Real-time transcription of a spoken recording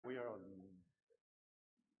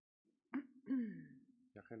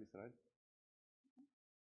רחל ישראל.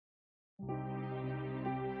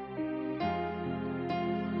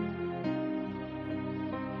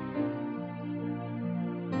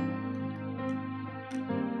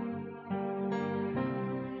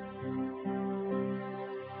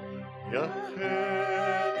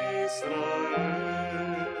 יחל ישראל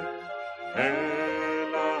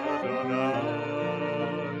אל אדוני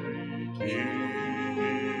כי עם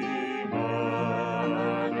אדוני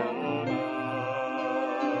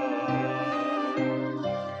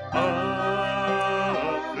החסד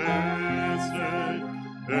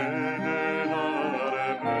והרבה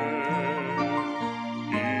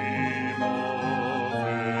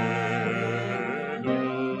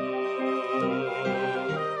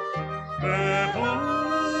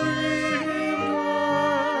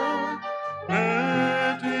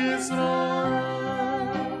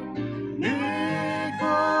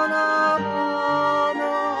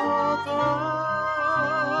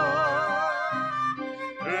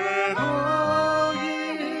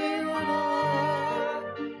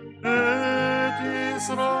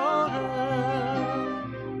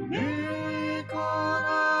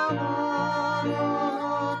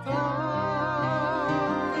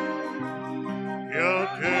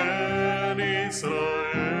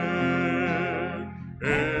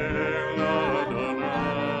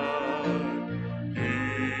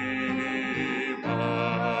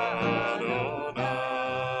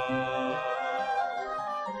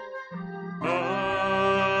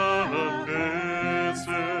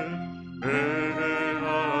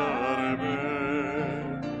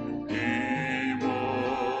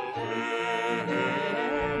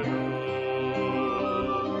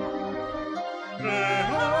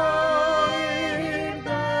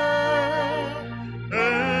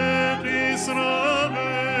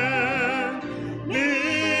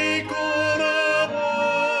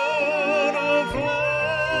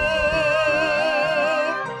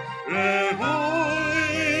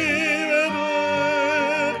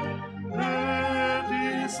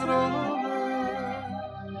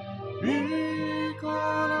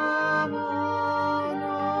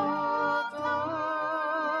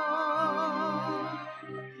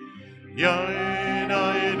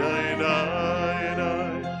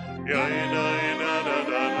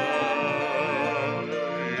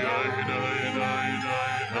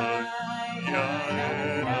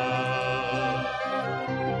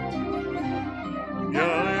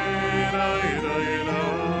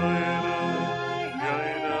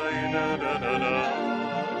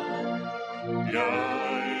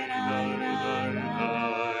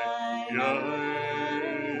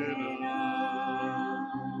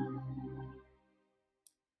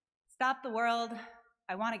Stop the world,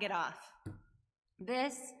 I want to get off.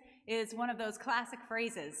 This is one of those classic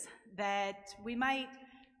phrases that we might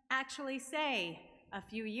actually say a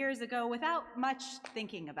few years ago without much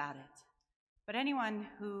thinking about it. But anyone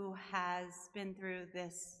who has been through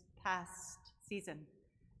this past season,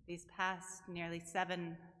 these past nearly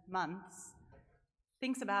 7 months,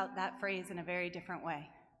 thinks about that phrase in a very different way.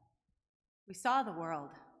 We saw the world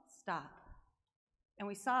stop, and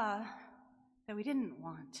we saw that we didn't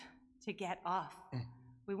want to get off.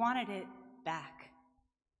 We wanted it back.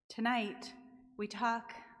 Tonight, we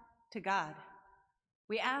talk to God.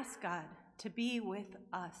 We ask God to be with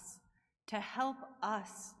us, to help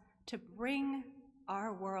us to bring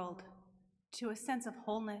our world to a sense of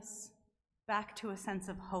wholeness, back to a sense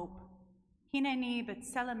of hope. Hineni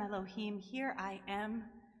b'tselem Elohim, here I am.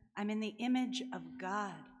 I'm in the image of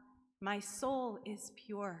God. My soul is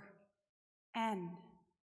pure, and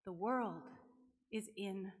the world is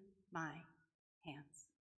in my hands.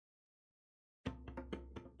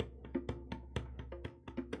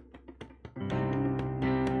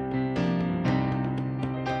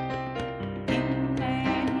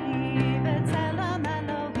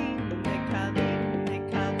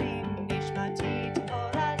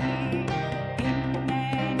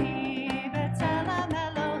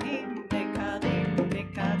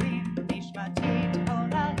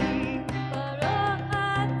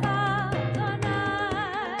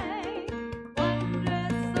 Wondrous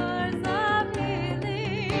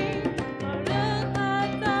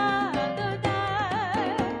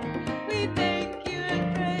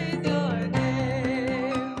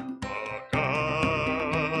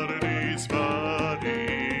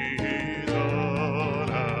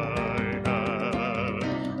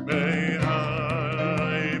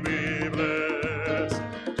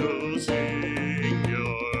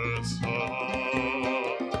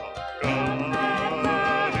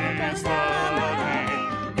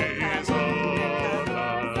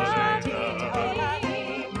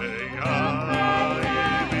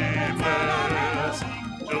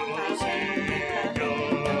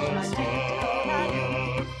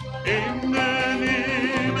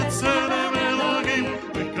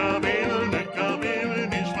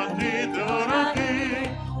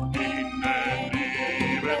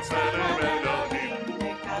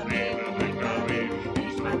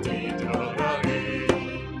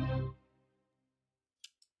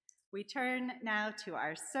turn now to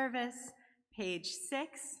our service, page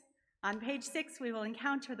 6. On page 6, we will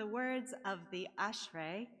encounter the words of the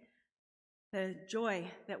Ashrei, the joy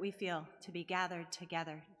that we feel to be gathered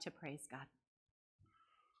together to praise God.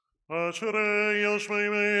 Ashrei yoshvei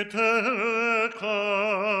betecha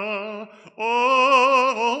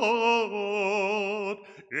od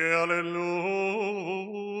yalelu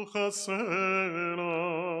chasena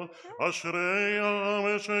Ashrei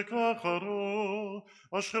ha'ameshek acharo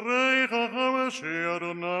Ashrei ha'ameshek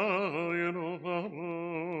Adonai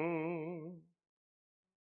Elohim.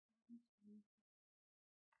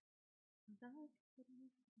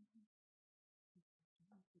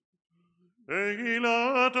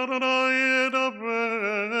 Eilat Adonai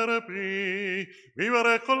edaber pi,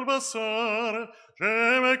 vivarech kol basar,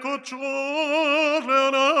 shem ekotshot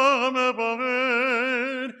le'olam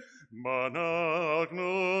evared.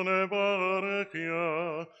 Banaknu nevarechya,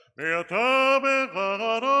 ve'ata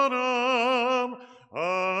bechad olam,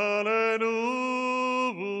 Hallelujah.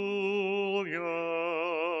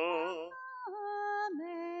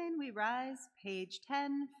 Amen. We rise, page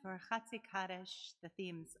 10, for Chatzi Kaddish, the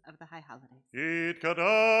themes of the High Holidays.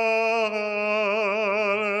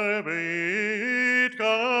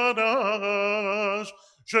 Yitkadash,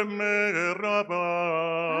 Shemer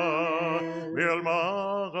Rabbah,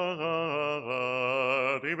 Ve'almad,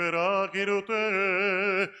 Iberak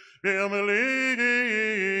Iruteh, Ve'amelik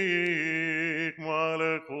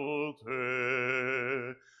Malekuteh,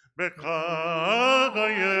 Bechag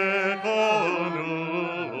Hayekonu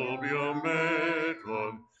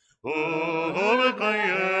B'yomekon,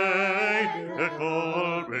 B'chayei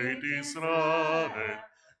Echol Beit Yisrael,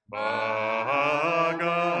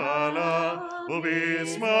 B'agala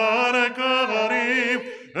U'b'zman Karim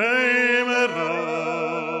Eimero.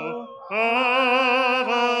 Amen.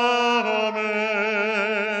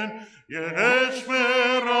 Yesh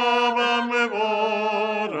merabam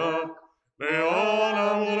mevorak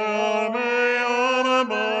le'olam u'le'olam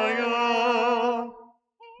hayam.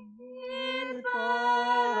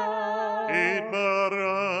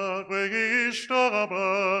 Yitbarach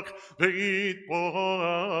ve'yishtabach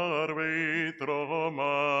ve'yitpohar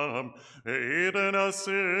ve'yitromam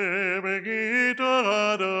ve'yitnaseh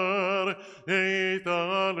ve'yitadar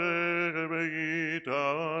ve'yitaleh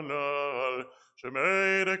ve'yitalal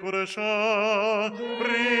Shemei Kodesha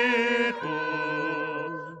Brichu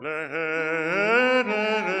Le'era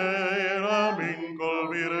min kol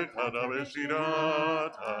birchata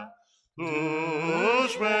v'shirata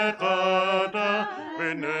Tushmechata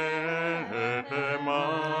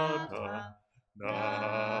v'nehemata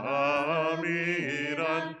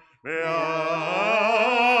Damiran ve'alma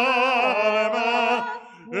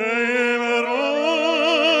Emerot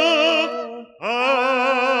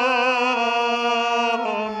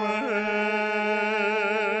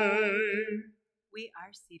Amen. We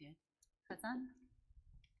are seated. Chazan?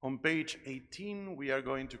 On page 18, we are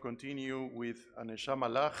going to continue with Anesha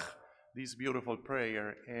Malach, this beautiful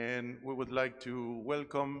prayer, and we would like to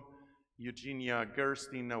welcome Eugenia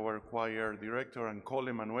Gerstein, our choir director, and Cole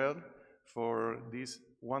Emmanuel for this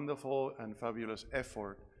wonderful and fabulous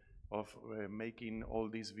effort of making all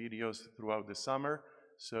these videos throughout the summer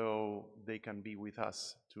so they can be with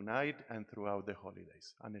us tonight and throughout the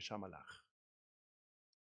holidays. Anesha Malach.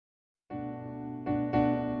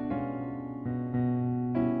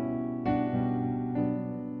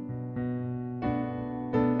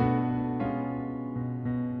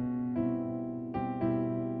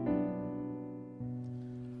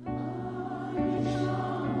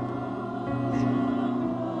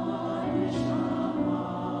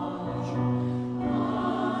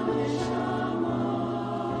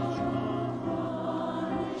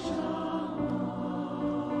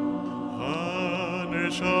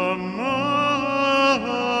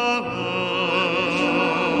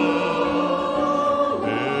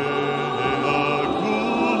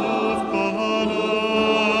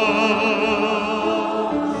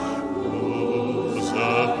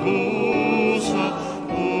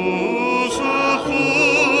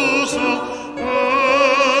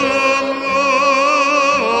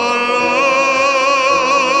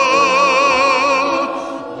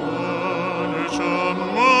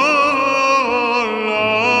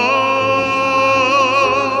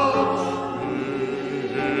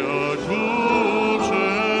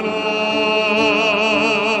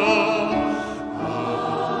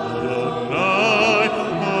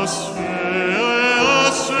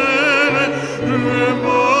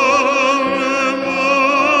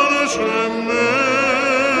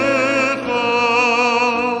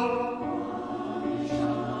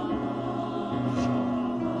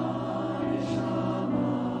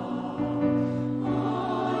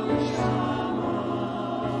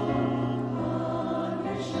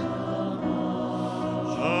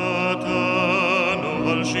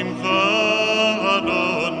 שמך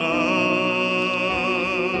אדוני,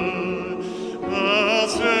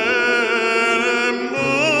 עשה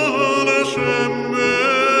למען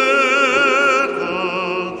שמך,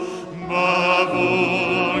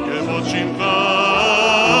 בעבור כבוד שמך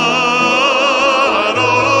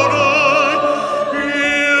אדוני,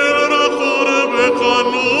 עיר רחור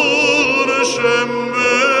וחנון שמך,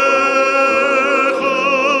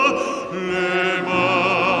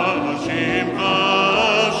 למען שמך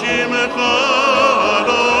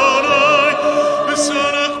אדוני,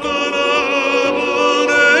 ושנחת לעווננו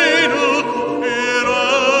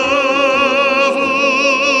ירבו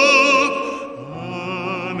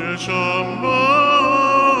הנשמה.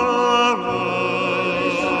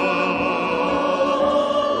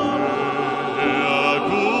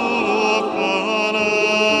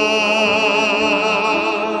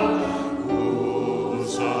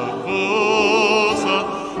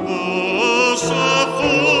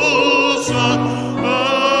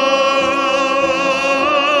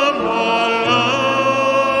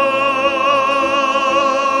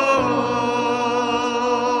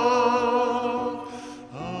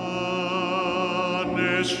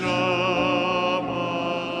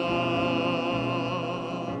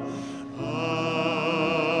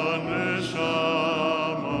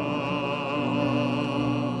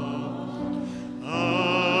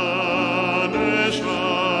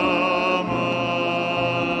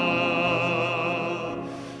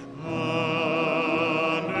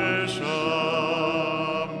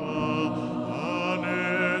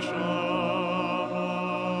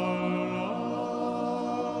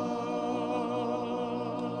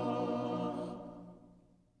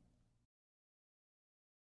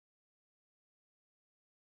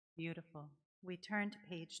 Beautiful. We turn to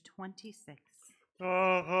page 26.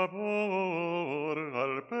 תעבור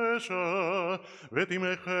על פשע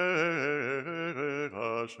ותמחה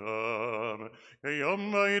שם,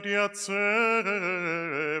 כיום יתייצב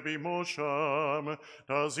עמו שם,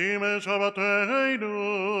 תשים את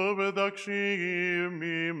שבתנו ותקשיב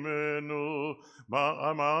ממנו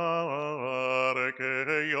מאמר,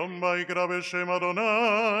 כיום ויקרא בשם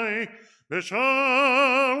אדוני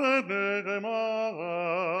ושם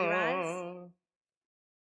נאמר.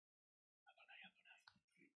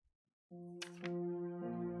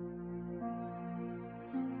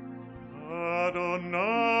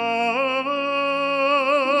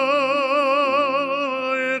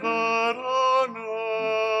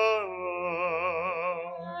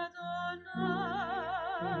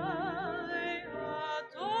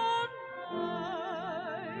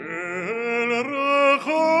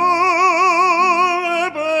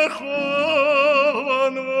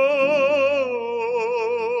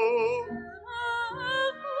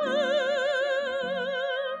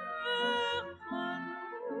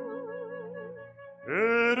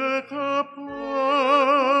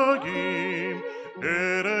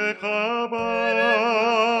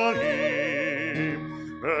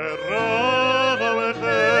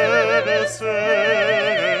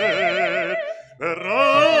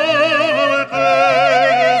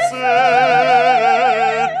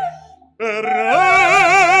 We rise.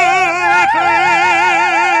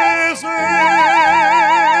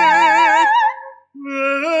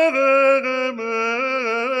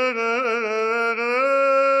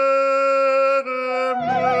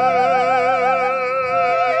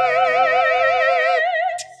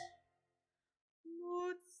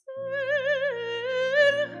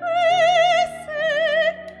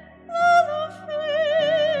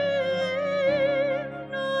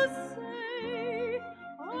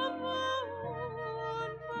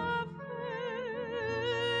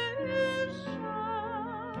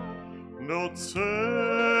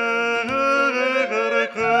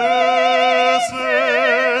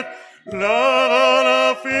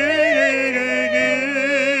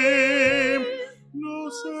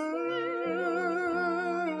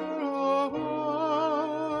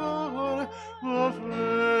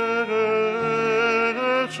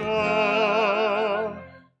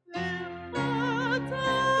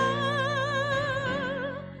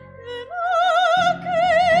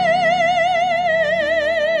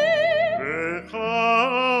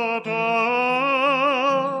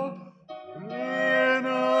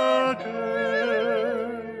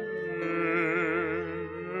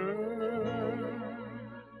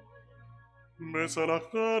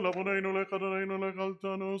 וסלחת לעווננו לחטאינו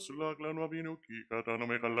לחלתנו, סלח לנו אבינו כי חטאנו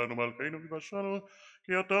מחלנו מלכנו כבשנו,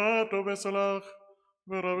 כי אתה טוב וסלח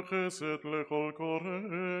ורב חסד לכל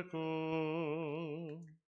קוראיך.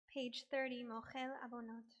 Page 30, מוחל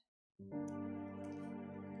עוונות.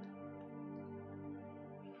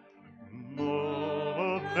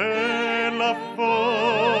 מוחל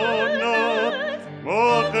עוונות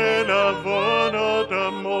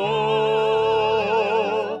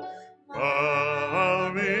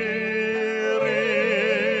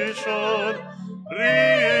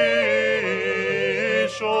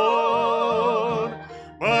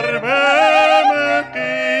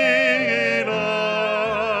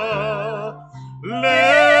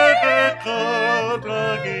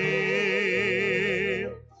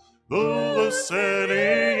וסליחה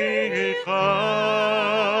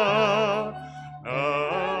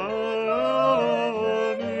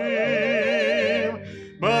עניים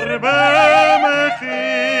מרבה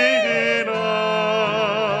מחילה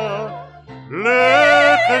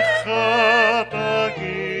לקחה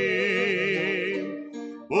תגים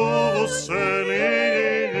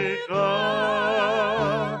וסליחה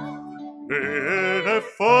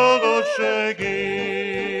לפושגים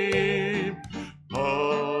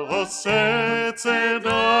עושה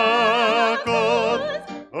צדקות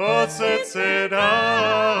עושה צדקות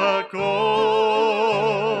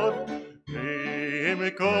עם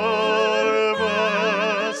כל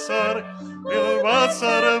בשר אל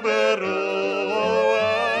בשר ברוח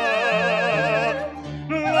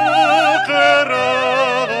לא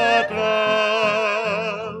קראת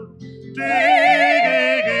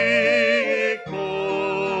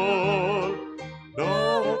תגמול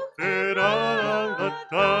לא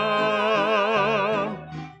קראת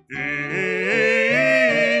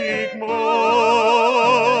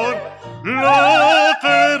תגמול לא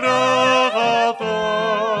קראת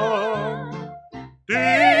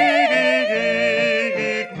תגמול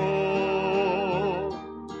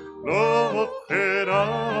לא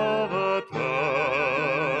קראת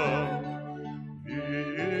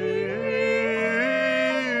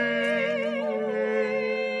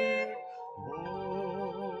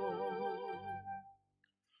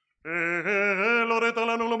הורית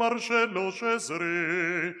לנו לומר 13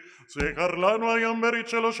 זכר לנו היום ברית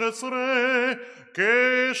 13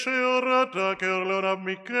 כשהורדת כערלוניו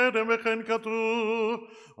מקדם וכן כתוב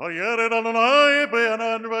הירד אדוני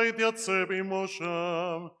בענן ויתייצב עמו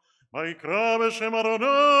שם ויקרא בשם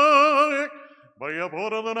אדוני ויבוא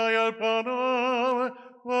אדוני על פניו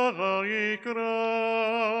ויקרא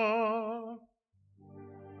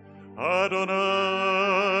אדוני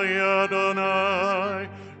אדוני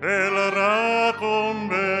אל רחום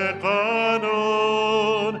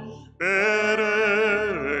וחנון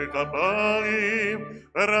פרק אפיים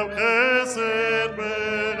ורב חסד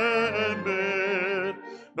באמת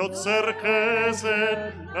נוצר חסד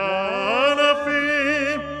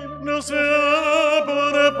לענפים נושא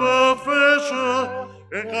בורא בפשע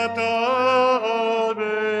וחטא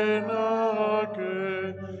ונקה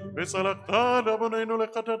וסלחת לעווננו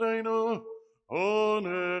לחטאתנו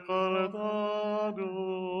ונחלתנו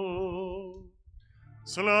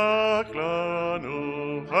סלח לנו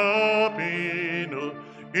חטאנו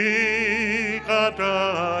כי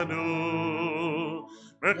חטאנו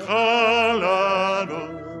וחלנו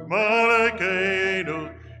מלכנו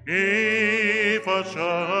כי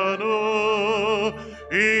פשענו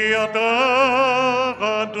כי אתה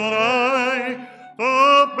אדוני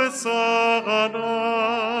טוב בשענך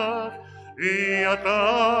כי אתה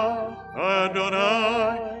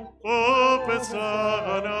אדוני טוב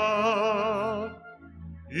בשענך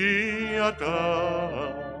כי אתה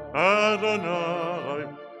אדוני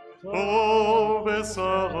טוב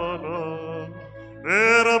בשענך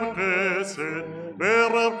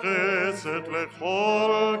ברב חסד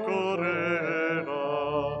לכל קוראיך.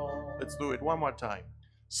 Let's do it one more time.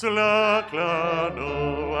 סלח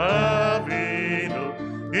לנו אבינו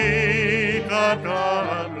כי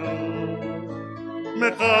חטאנו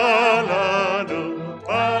מחלנו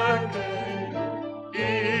מלכנו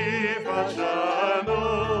כי פשענו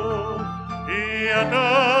כי אתה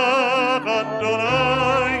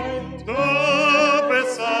אדוני טוב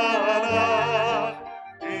בשענך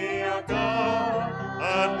כי אתה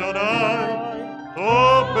אדוני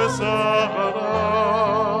טוב בשענך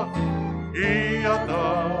כי אתה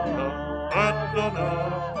אדוני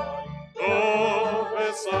טוב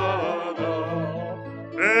בשענך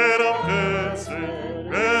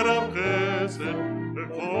ברב חסד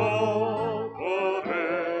לכל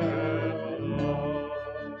קוראיך.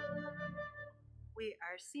 We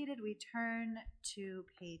are seated. We turn to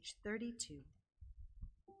page 32.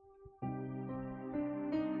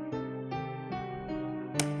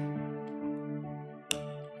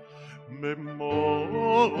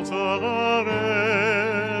 במוצרי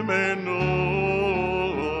מנוחה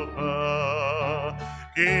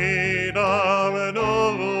כי דם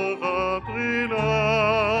מנוחה טרילה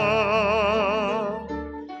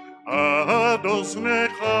עד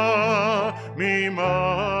אוזנך ממעדות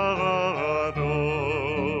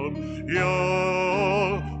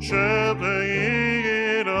יושב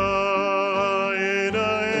עיני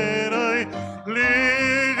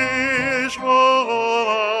לי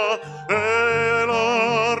לשמוע אל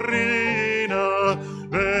הרינה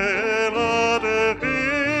ואל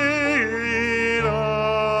התפילה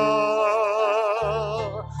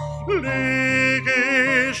לי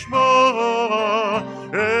לשמוע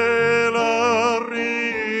אל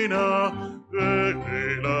הרינה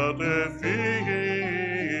ואלה תפילה.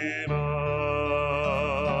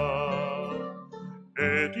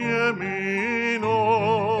 את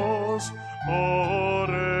ימינוס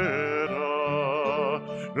עוררה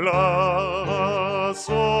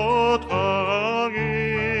לעשות רגיל,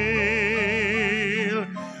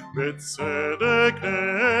 בצדק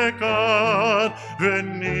נקד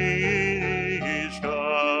ונשכן,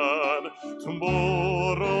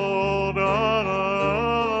 צמורו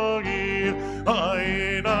דגיל,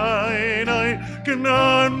 ein,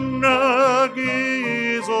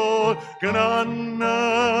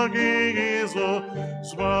 gnanna gizo,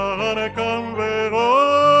 zman kan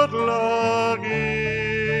verod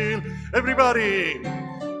lagil. Everybody,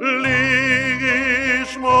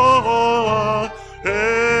 lishmoa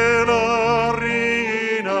el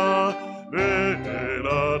arina el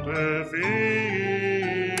tefila.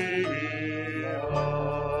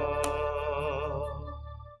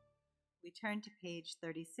 We turn to page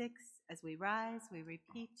 36. As we rise, we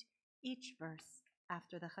repeat each verse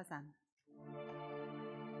after the Chazan.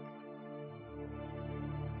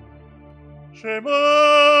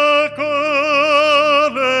 Shema koleno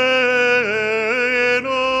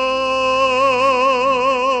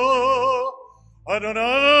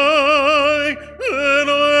Adonai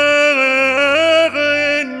Eloheinu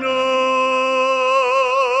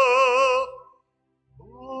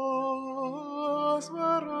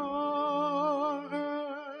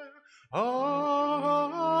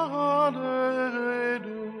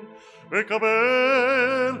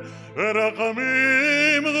וקבל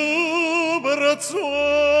רחמים רוב רצון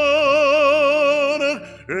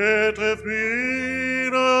את תפילתנו.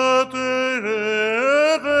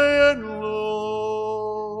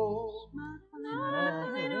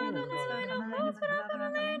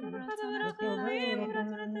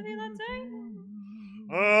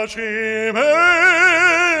 השימנו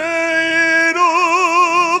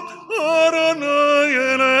אדוני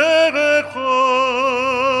אליך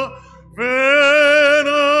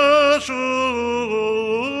ונשוב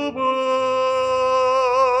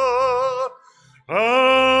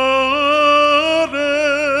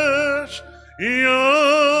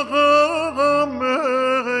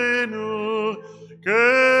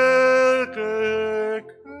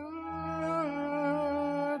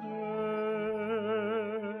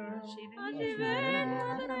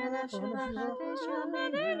חדש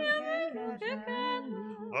יחמנו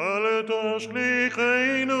אל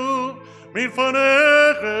תשליכנו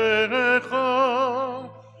מלפניך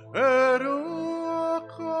ברוח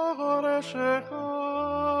קודשך,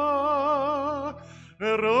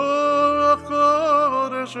 ברוח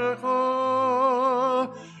קודשך,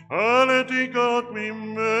 אל תיקח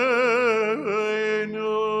ממנו.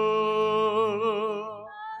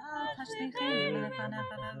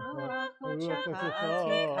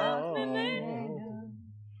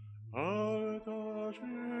 אל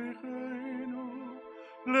תשליכנו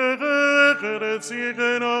לארץ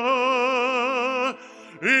יגנה,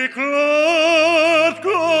 יקלוט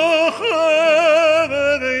כוחנו,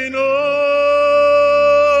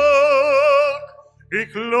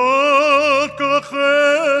 יקלוט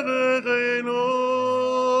כוחנו,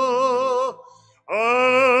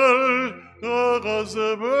 אל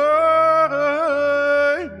תעזבנו.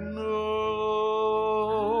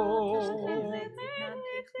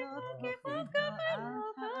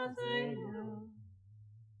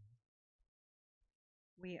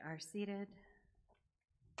 We are seated.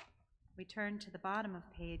 We turn to the bottom of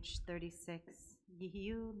page 36.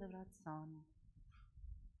 Yihiu Leratzon.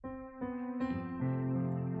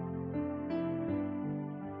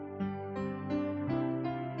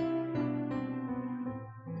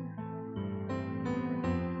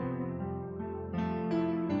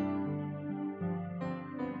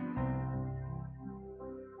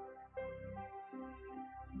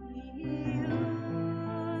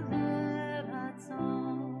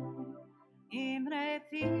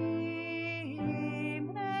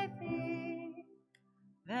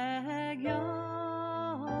 Ve'egyon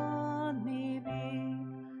mi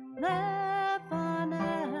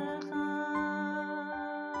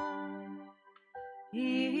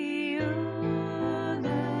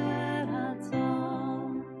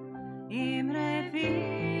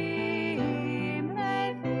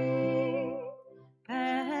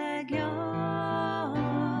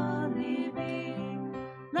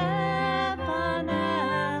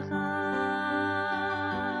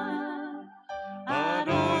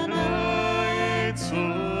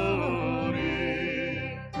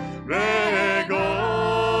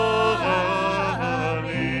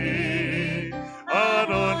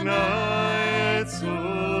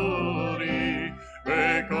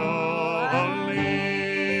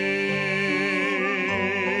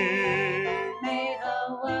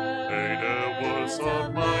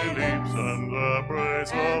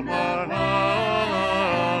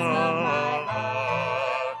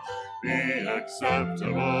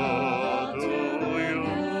acceptable to you,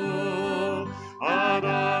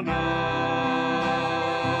 Adonai.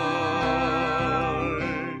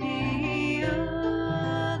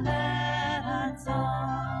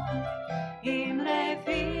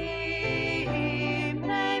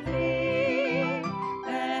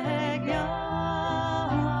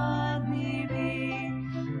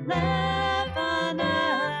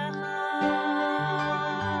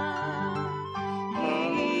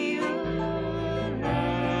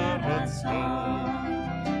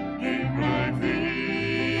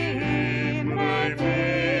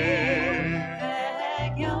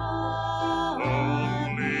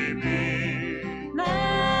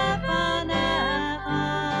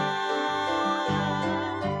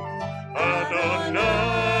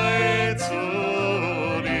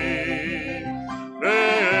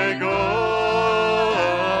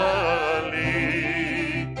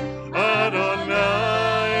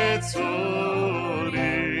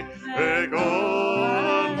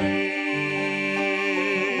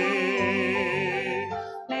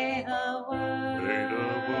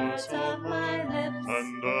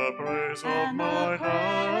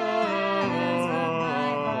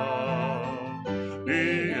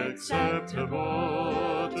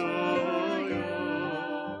 Acceptable to you,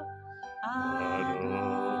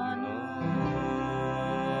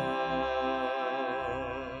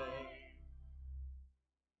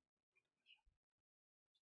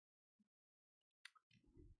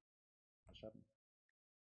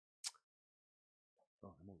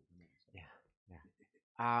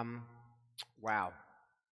 Wow.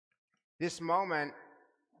 This moment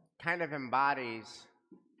kind of embodies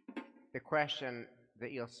the question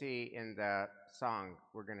that you'll see in the song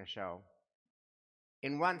we're going to show.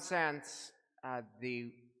 In one sense,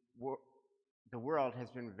 the world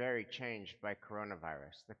has been very changed by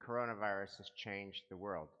coronavirus. The coronavirus has changed the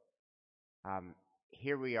world.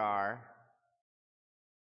 Here we are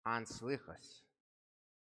on Selichot.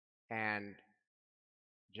 And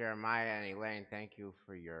Jeremiah and Elaine, thank you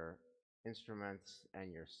for your instruments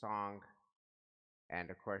and your song. And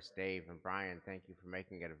of course, Dave and Brian, thank you for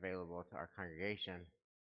making it available to our congregation.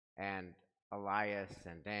 And Elias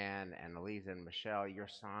and Dan and Eliza and Michelle, your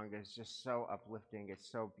song is just so uplifting. It's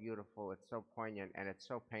so beautiful. It's so poignant. And it's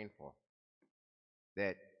so painful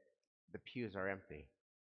that the pews are empty.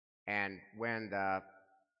 And when the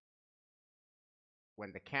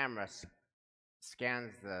camera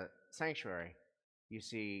scans the sanctuary, you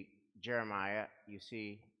see Jeremiah, you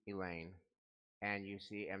see Elaine, and you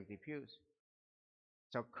see empty pews.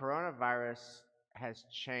 So coronavirus has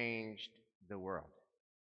changed the world.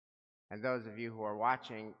 And those of you who are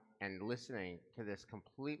watching and listening to this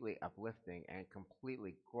completely uplifting and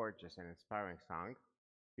completely gorgeous and inspiring song,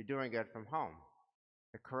 you're doing it from home.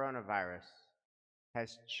 The coronavirus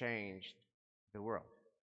has changed the world.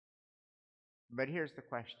 But here's the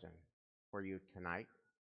question for you tonight.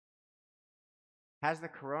 Has the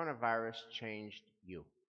coronavirus changed you?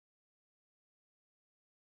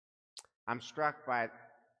 I'm struck by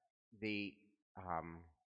the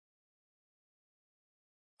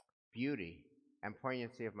beauty and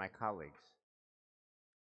poignancy of my colleagues,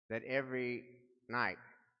 that every night,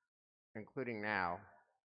 including now,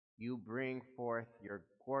 you bring forth your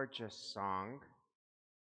gorgeous song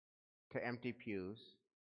to empty pews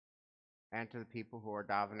and to the people who are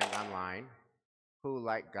davening online, who,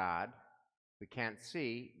 like God, we can't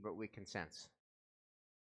see, but we can sense.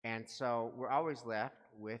 And so we're always left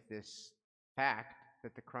with this fact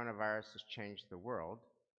that the coronavirus has changed the world,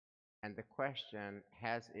 and the question,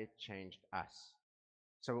 has it changed us?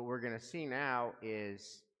 So what we're going to see now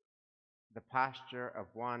is the posture of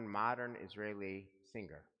one modern Israeli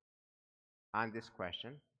singer on this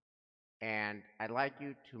question, and I'd like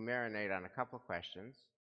you to marinate on a couple of questions.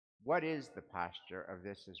 What is the posture of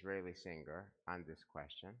this Israeli singer on this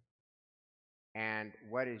question? And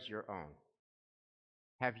what is your own?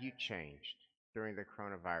 Have you changed during the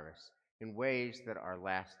coronavirus in ways that are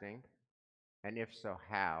lasting? And if so,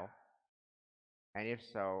 how? And if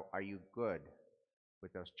so, are you good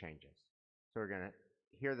with those changes? So we're going to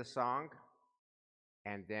hear the song,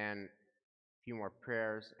 and then a few more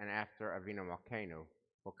prayers, and after Avinu Malkeinu,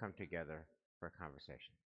 we'll come together for a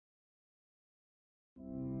conversation.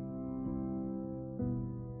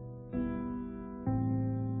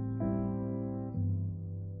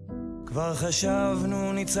 כבר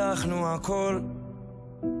חשבנו, ניצחנו הכל,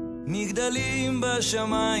 מגדלים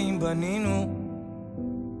בשמיים בנינו.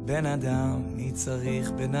 בן אדם, מי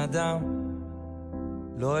צריך בן אדם?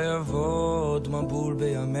 לא יבוא עוד מבול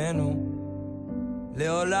בימינו.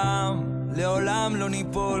 לעולם, לעולם לא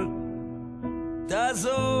ניפול.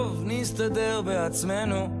 תעזוב, נסתדר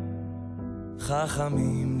בעצמנו.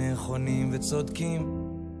 חכמים, נכונים וצודקים,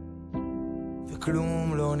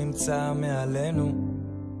 וכלום לא נמצא מעלינו,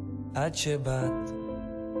 עד שבאת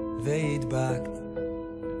והדבקת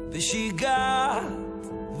ושיגעת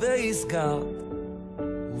והזכרת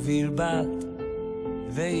ובלבלת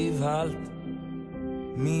והבהלת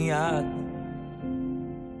מיד.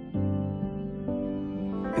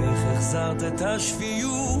 איך החזרת את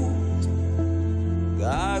השפיות,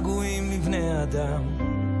 געגועים לבני אדם,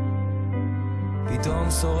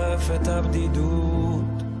 פתאום שורף את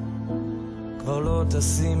הבדידות, כבר לא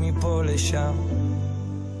טסים מפה לשם.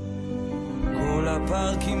 כל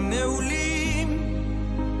הפארקים נעולים,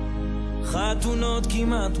 חתונות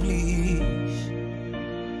כמעט בלי איש,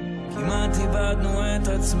 כמעט איבדנו את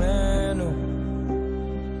עצמנו,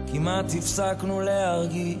 כמעט הפסקנו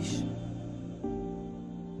להרגיש.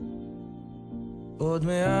 עוד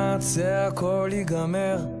מעט זה הכל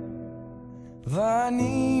ייגמר,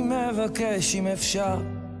 ואני מבקש אם אפשר,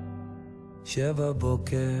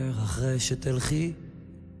 שבבוקר אחרי שתלכי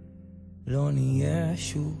לא נהיה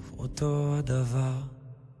שוב אותו הדבר.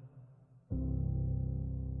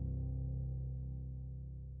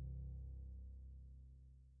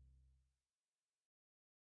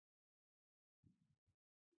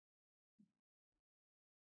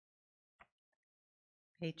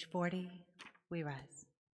 Page 40, we rise.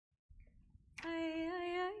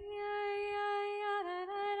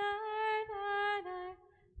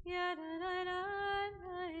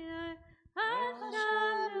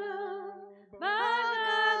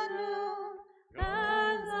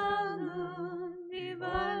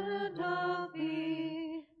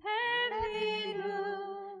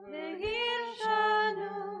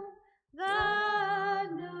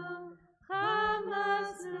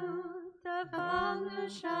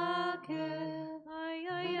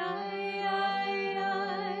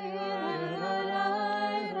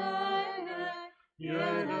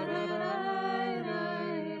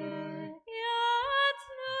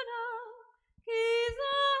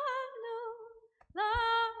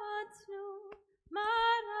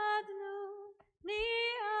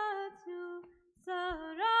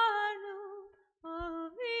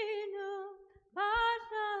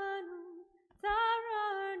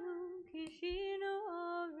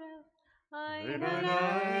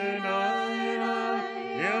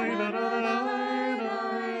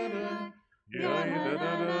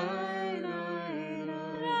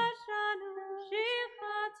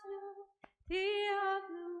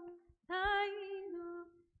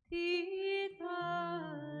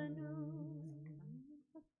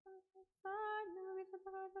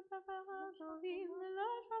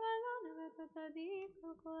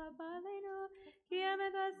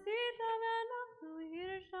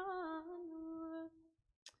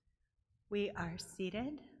 We are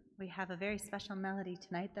seated. We have a very special melody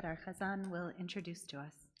tonight that our Chazan will introduce to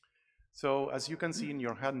us. So, as you can see in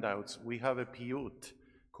your handouts, we have a piyut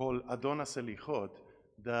called Adona Selichot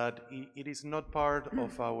that it is not part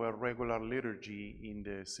of our regular liturgy in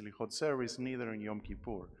the Selichot service, neither in Yom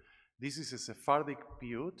Kippur. This is a Sephardic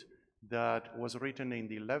piyut that was written in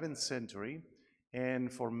the 11th century,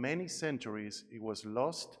 and for many centuries it was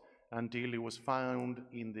lost until it was found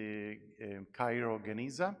in the Cairo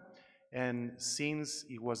Geniza. And since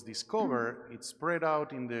it was discovered, it spread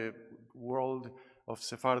out in the world of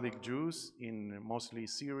Sephardic Jews in mostly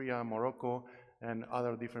Syria, Morocco, and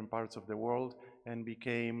other different parts of the world, and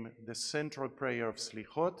became the central prayer of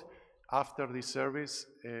Selichot. After this service,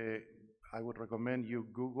 I would recommend you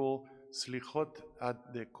Google Selichot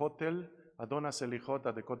at the Kotel, Adona Selichot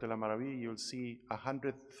at the Kotel Amaravi. You'll see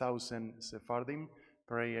 100,000 Sephardim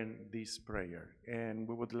praying this prayer. And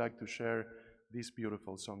we would like to share this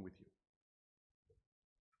beautiful song with you.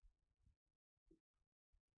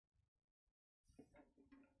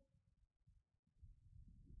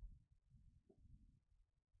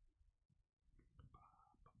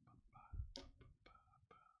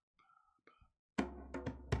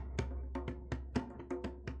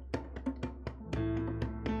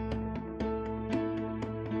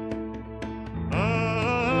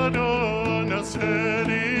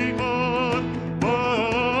 Selichot,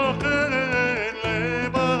 mochen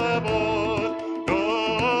lebabot,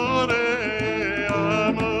 dorei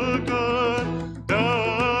amukot,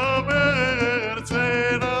 daber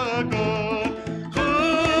tzedakot,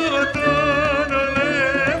 choton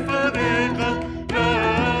lefanecha,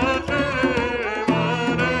 lachem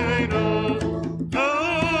aleinu,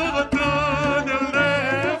 choton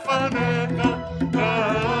lefanecha,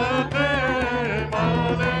 lachem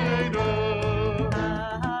aleinu.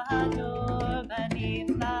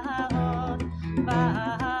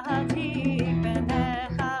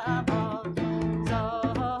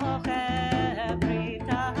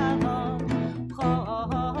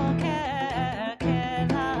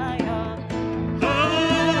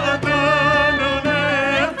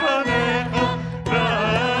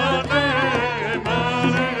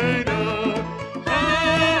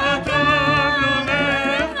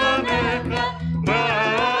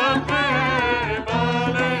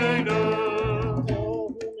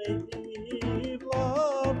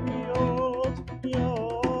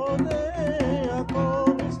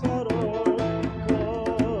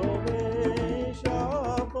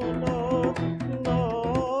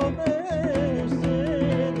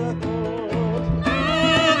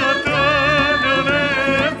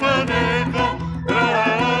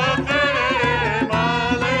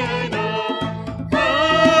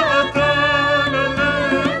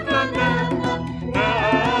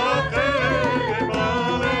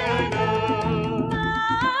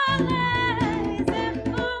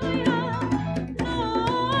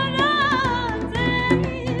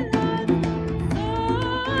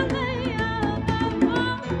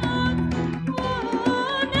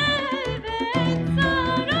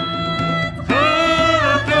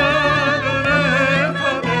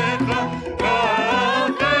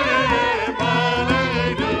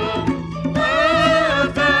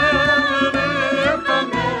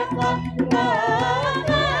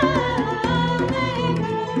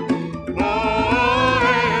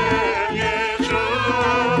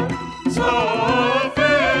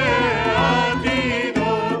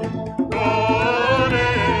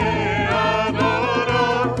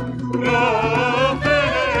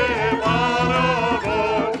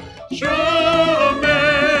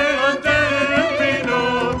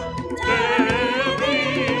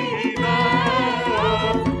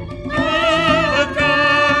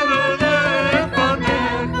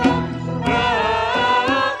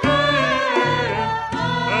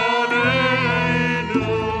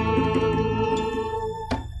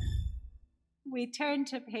 We turn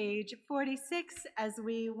to page 46 as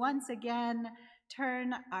we once again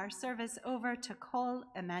turn our service over to Kol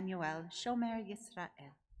Emmanuel, Shomer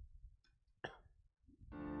Yisrael.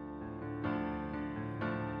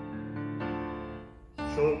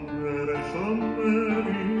 Shomer, Shomer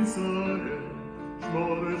Yisrael,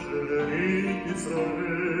 Shmor Sherit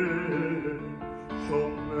Yisrael.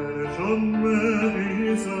 Shomer, Shomer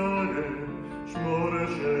Yisrael, Shmor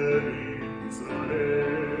Sherit Yisrael.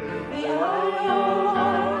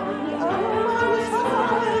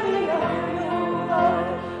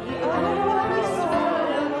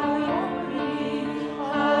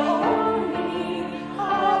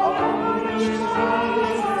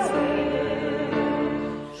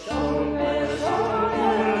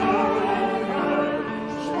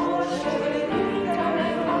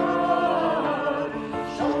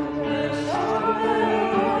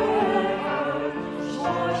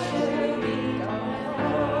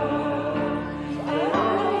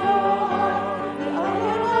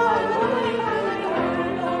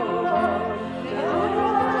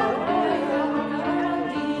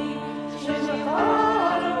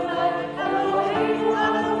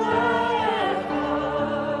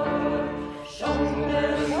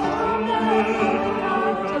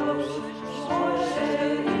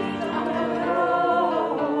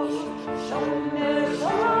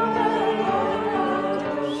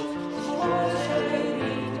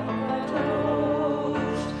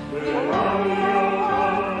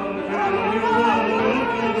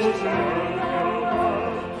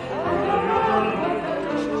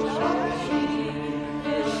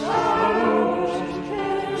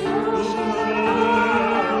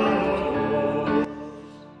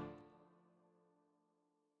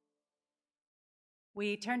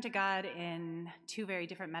 We turn to God in two very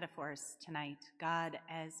different metaphors tonight, God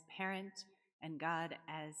as parent and God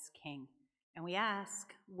as king. And we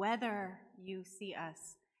ask whether you see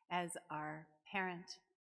us as our parent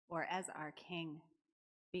or as our king,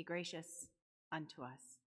 be gracious unto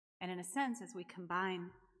us. And in a sense, as we combine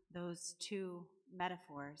those two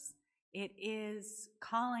metaphors, it is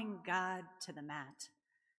calling God to the mat.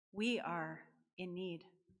 We are in need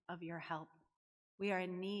of your help. We are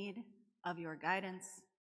in need of your guidance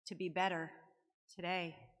to be better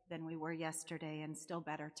today than we were yesterday and still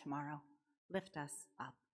better tomorrow. Lift us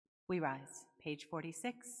up. We rise. Page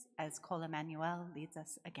 46, as Kol Emmanuel leads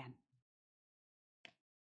us again.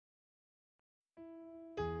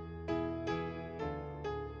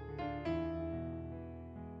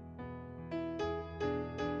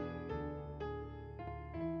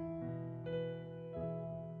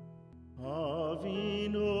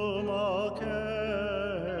 Avinu Malkeinu,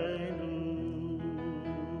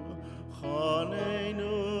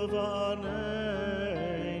 Chaneinu Vaneinu.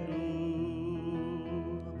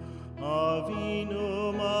 Avinu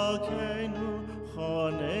Malkeinu,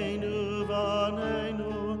 Chaneinu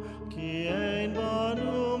Vaneinu, Ki ein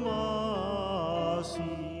banu masim.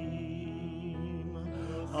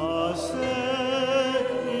 Aseh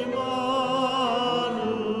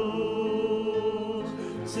imanu,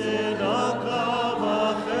 tzedaka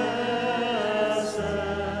v'chesed.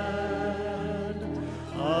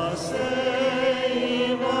 Aseh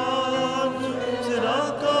imanu,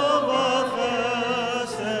 tzedaka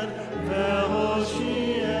v'chesed, v'hoshienu.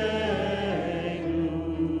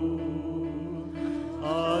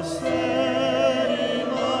 Aseh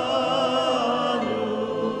imanu,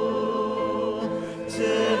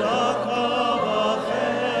 tzedaka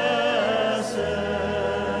v'chesed.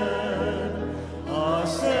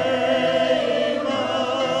 Aseh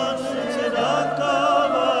imanu, tzedaka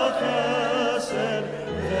v'chesed,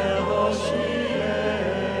 v'hoshienu.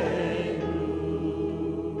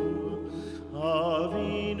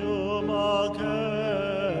 Avinu Malkeinu,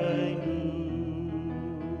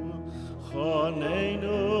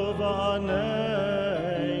 Chaneinu Vaneinu.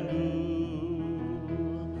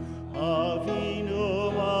 Avinu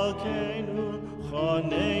Malkeinu,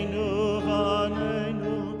 Chaneinu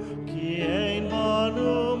Vaneinu, Ki ein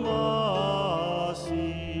banu masim.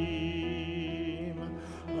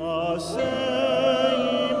 Aseh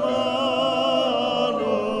imanu,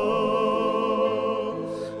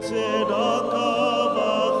 tzedaka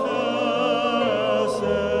v'chesed.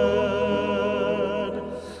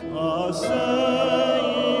 Aseh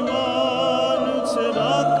imanu,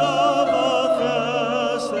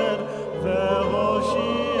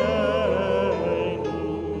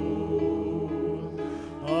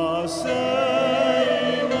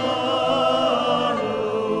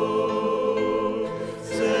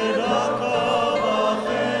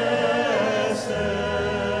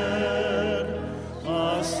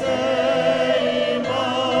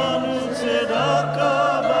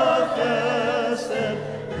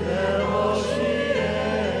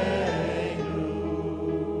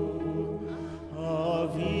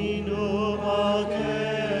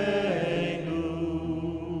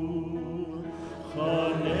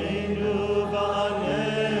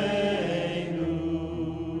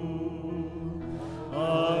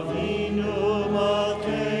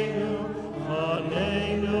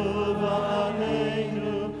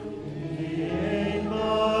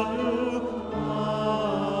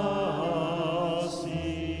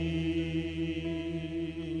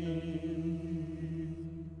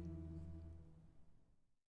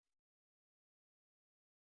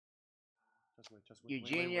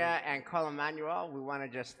 Eugenia and Col Emmanuel, we want to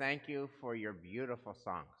just thank you for your beautiful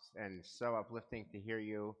songs, and so uplifting to hear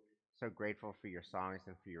you. So grateful for your songs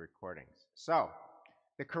and for your recordings. So,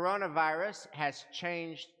 the coronavirus has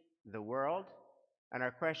changed the world, and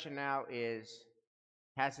our question now is,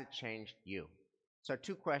 has it changed you? So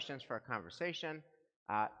 2 questions for our conversation.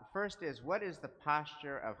 First is, what is the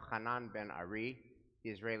posture of Hanan Ben Ari, the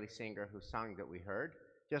Israeli singer whose song that we heard?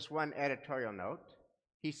 Just one editorial note.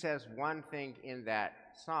 He says one thing in that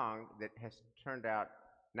song that has turned out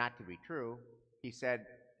not to be true. He said,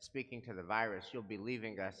 speaking to the virus, "You'll be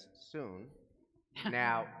leaving us soon."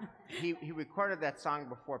 Now, he recorded that song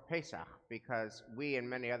before Pesach because we and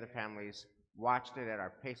many other families watched it at our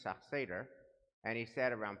Pesach Seder, and he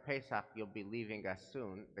said around Pesach, "You'll be leaving us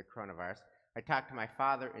soon," the coronavirus. I talked to my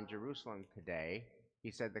father in Jerusalem today.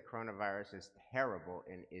 He said the coronavirus is terrible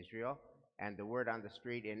in Israel, and the word on the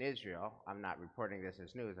street in Israel, I'm not reporting this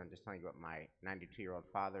as news, I'm just telling you what my 92-year-old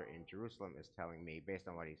father in Jerusalem is telling me based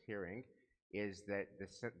on what he's hearing, is that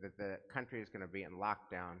the country is going to be in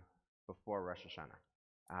lockdown before Rosh Hashanah.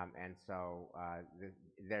 And so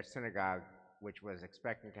their synagogue, which was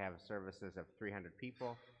expecting to have services of 300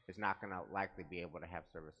 people, is not going to likely be able to have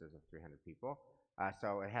services of 300 people.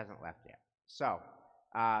 So it hasn't left yet. So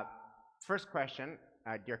first question,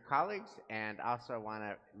 dear colleagues, and also want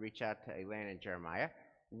to reach out to Elaine and Jeremiah.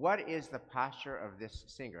 What is the posture of this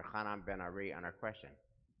singer, Hanan Ben Ari, on our question?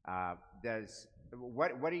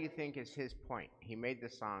 What do you think is his point? He made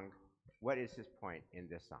this song. What is his point in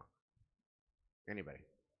this song? Anybody?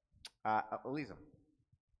 Eliza.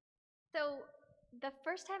 So the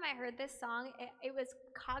first time I heard this song, it was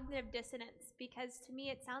cognitive dissonance, because to me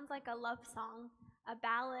it sounds like a love song, a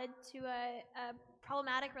ballad to a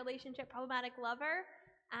problematic relationship, problematic lover.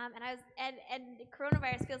 And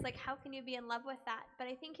coronavirus feels like, how can you be in love with that? But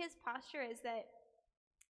I think his posture is that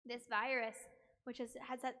this virus, which has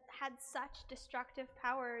had such destructive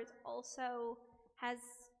powers, also has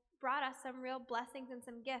brought us some real blessings and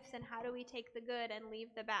some gifts, and how do we take the good and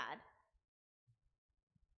leave the bad?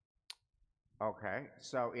 Okay,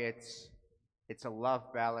 so it's a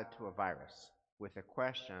love ballad to a virus with a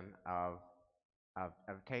question of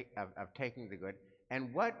taking the good.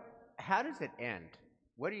 And how does it end?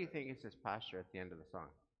 What do you think is his posture at the end of the song?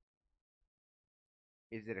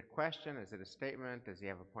 Is it a question? Is it a statement? Does he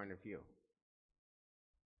have a point of view?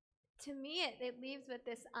 To me, it leaves with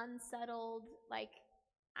this unsettled, like,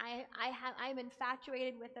 I'm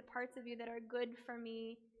infatuated with the parts of you that are good for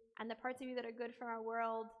me and the parts of you that are good for our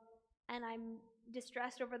world, and I'm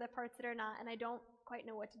distressed over the parts that are not, and I don't quite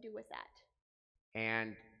know what to do with that.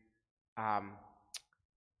 And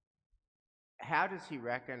how does he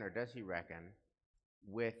reckon, or does he reckon,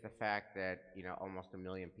 with the fact that, almost 1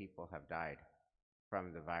 million people have died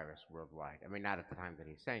from the virus worldwide? I mean, not at the time that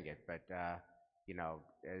he's saying it, but,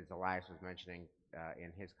 as Elias was mentioning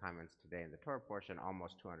in his comments today in the Torah portion,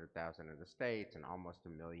 almost 200,000 in the States and almost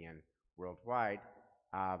 1 million worldwide.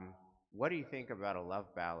 What do you think about a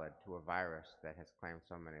love ballad to a virus that has claimed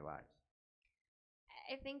so many lives?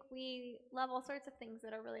 I think we love all sorts of things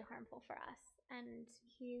that are really harmful for us, and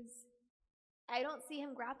I don't see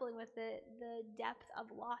him grappling with the depth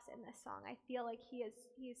of loss in this song. I feel like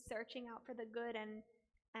he's searching out for the good,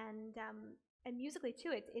 and musically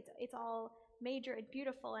too, it's all major and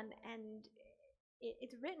beautiful, and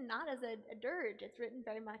it's written not as a dirge. It's written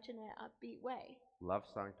very much in an upbeat way. Love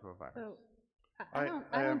song to a virus. So I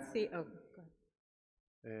don't see. Oh, go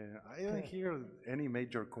ahead. I didn't hear any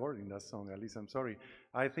major chord in that song, at least I'm sorry.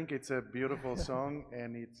 I think it's a beautiful song,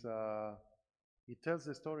 and it tells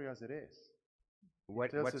the story as it is.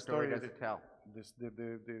 What story does it tell?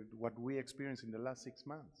 What we experienced in the last 6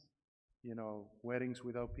 months. Weddings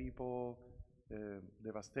without people,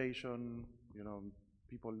 devastation,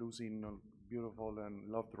 people losing beautiful and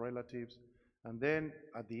loved relatives. And then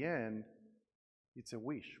at the end, it's a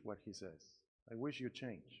wish, what he says. I wish you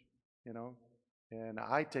change, And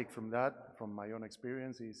I take from that, from my own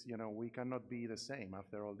experience, is, we cannot be the same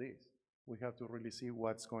after all this. We have to really see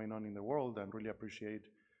what's going on in the world and really appreciate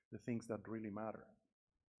the things that really matter.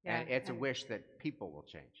 Yeah, and it's a wish that people will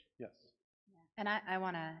change. Yes. And I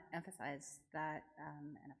want to emphasize that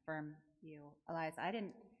and affirm you, Elias. I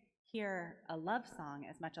didn't hear a love song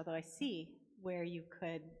as much, although I see where you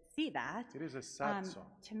could see that. It is a sad song.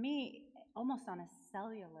 To me, almost on a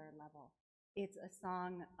cellular level, it's a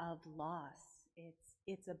song of loss.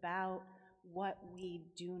 It's about what we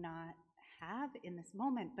do not have in this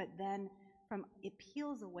moment, but then it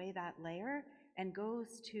peels away that layer and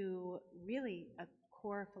goes to really a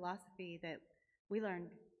core philosophy that we learned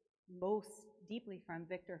most deeply from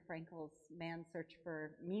Viktor Frankl's Man's Search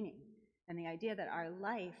for Meaning. and the idea that our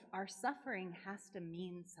life, our suffering has to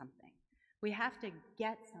mean something. We have to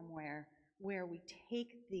get somewhere where we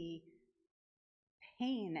take the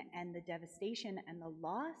pain and the devastation and the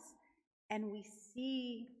loss, and we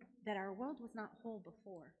see that our world was not whole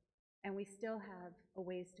before, and we still have a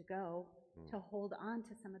ways to go to hold on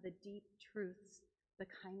to some of the deep truths, the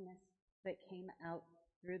kindness that came out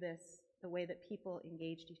through this, the way that people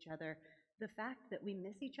engaged each other. The fact that we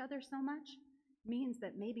miss each other so much means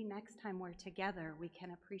that maybe next time we're together, we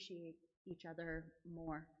can appreciate each other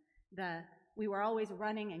more. We were always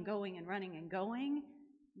running and going and running and going.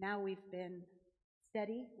 Now we've been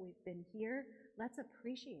steady, we've been here. Let's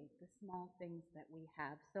appreciate the small things that we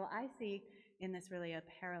have. So I see in this really a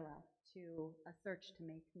parallel to a search to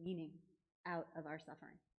make meaning out of our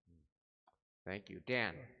suffering. Thank you.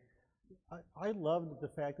 Dan. I loved the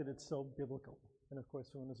fact that it's so biblical. And of course,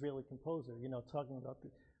 from an Israeli composer, you know, talking about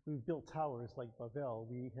we've built towers like Babel.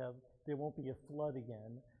 There won't be a flood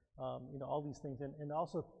again. You know, all these things. And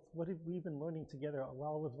also, what we've been learning together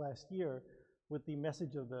all of last year with the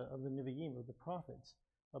message of the Nevi'im, of the prophets,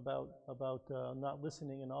 about not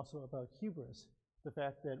listening, and also about hubris. The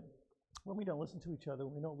fact that when we don't listen to each other,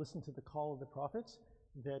 when we don't listen to the call of the prophets,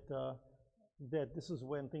 that this is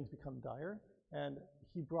when things become dire. And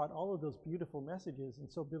he brought all of those beautiful messages,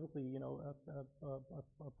 and so biblically, you know,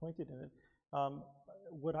 pointed in it.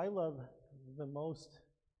 What I love the most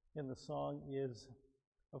in the song is,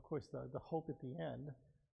 of course, the hope at the end,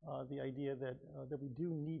 the idea that we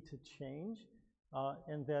do need to change,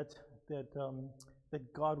 and that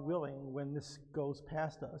God willing, when this goes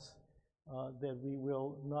past us, that we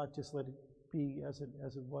will not just let it be as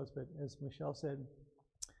it was, but as Michelle said,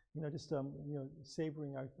 you know, just you know,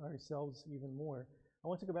 savoring ourselves even more. I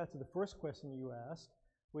want to go back to the first question you asked,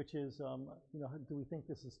 which is, you know, do we think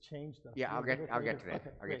this has changed us? Yeah, I'll get to that. Okay,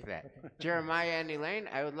 I'll get to that. okay. Jeremiah and Elaine,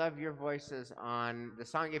 I would love your voices on the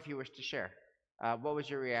song if you wish to share. What was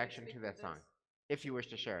your reaction to that song? If you wish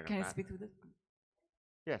to share it. Can I speak through this?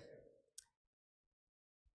 Yes.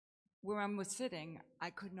 Where I was sitting, I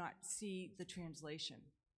could not see the translation,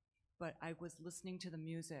 but I was listening to the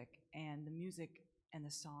music and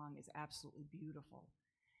the song is absolutely beautiful.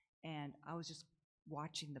 And I was just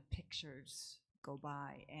watching the pictures go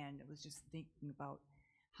by, and I was just thinking about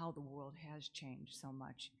how the world has changed so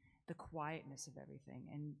much, the quietness of everything.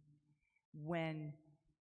 And when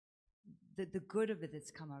the good of it that's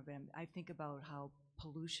come out of it, I think about how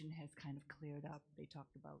pollution has kind of cleared up. They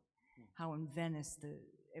talked about how in Venice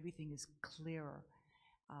everything is clearer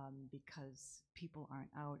because people aren't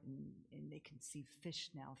out and they can see fish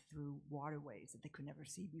now through waterways that they could never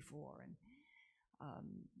see before. And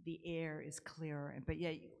the air is clearer, but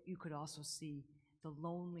yet you could also see the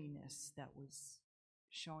loneliness that was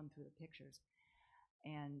shown through the pictures.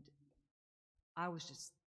 And I was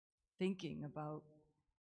just thinking about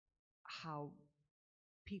how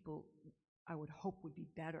people, I would hope, would be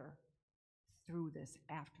better through this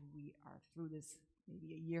after we are through this,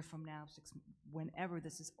 maybe a year from now, whenever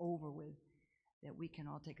this is over with, that we can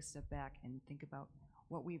all take a step back and think about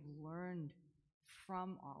what we've learned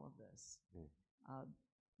from all of this.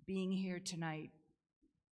 Being here tonight,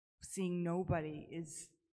 seeing nobody is,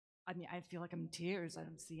 I mean, I feel like I'm in tears. I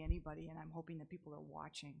don't see anybody, and I'm hoping that people are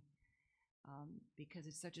watching because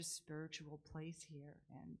it's such a spiritual place here,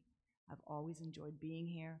 and I've always enjoyed being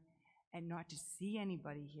here, and not to see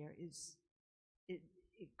anybody here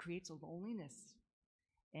it creates a loneliness,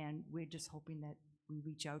 and we're just hoping that we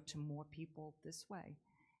reach out to more people this way.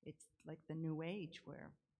 It's like the new age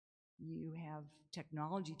where you have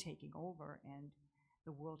technology taking over and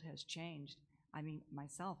the world has changed. I mean,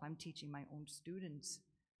 myself, I'm teaching my own students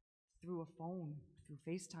through a phone, through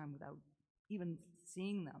FaceTime, without even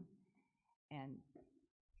seeing them. And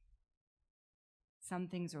some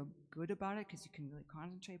things are good about it because you can really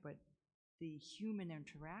concentrate, but the human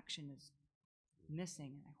interaction is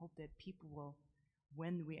missing. And I hope that people will,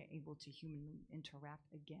 when we are able to humanly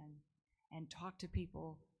interact again and talk to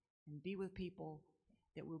people and be with people,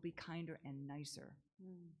 that we'll be kinder and nicer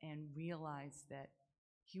and realize that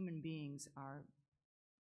human beings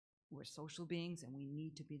we're social beings, and we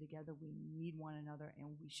need to be together. We need one another, and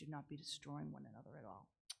we should not be destroying one another at all.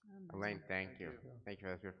 Elaine, thank you. Thank you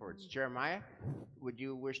for those beautiful words. Jeremiah, would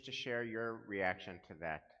you wish to share your reaction to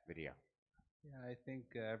that video? Yeah, I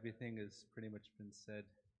think everything has pretty much been said.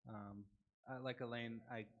 Like Elaine,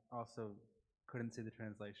 I also couldn't see the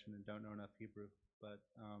translation and don't know enough Hebrew, but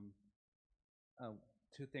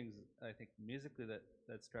two things I think musically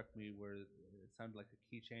that struck me were it sounded like a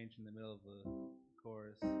key change in the middle of the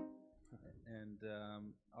chorus, and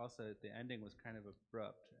also the ending was kind of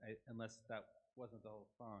abrupt, unless that wasn't the whole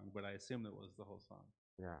song, but I assume it was the whole song.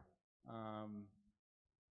 Yeah. Um,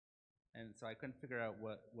 and so I couldn't figure out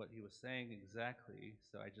what he was saying exactly.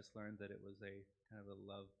 So I just learned that it was a kind of a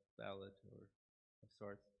love ballad or of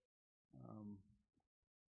sorts. Um,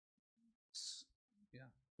 yeah.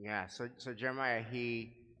 Yeah, so Jeremiah,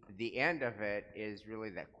 the end of it is really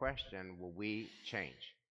that question, will we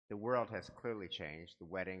change? The world has clearly changed. The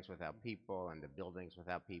weddings without people and the buildings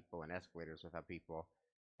without people and escalators without people.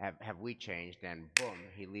 Have we changed? And boom,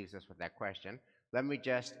 he leaves us with that question. Let me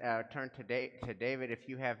just turn to David, if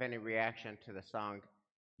you have any reaction to the song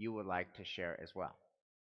you would like to share as well.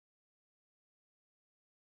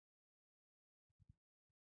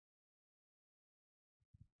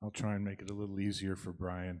 I'll try and make it a little easier for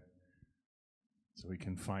Brian so he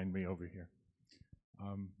can find me over here.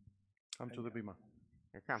 Come to the bima.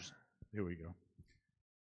 Here it comes. Here we go.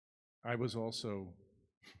 I was also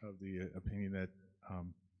of the opinion that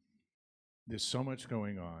there's so much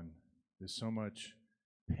going on, there's so much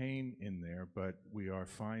pain in there, but we are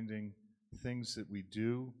finding things that we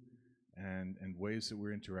do and ways that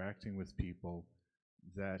we're interacting with people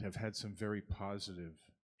that have had some very positive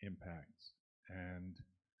impacts. And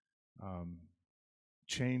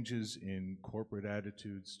changes in corporate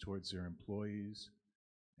attitudes towards their employees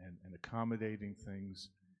and accommodating things.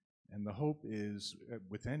 And the hope is,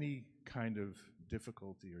 with any kind of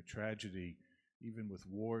difficulty or tragedy, even with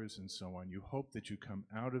wars and so on, you hope that you come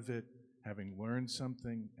out of it having learned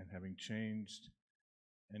something and having changed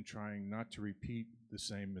and trying not to repeat the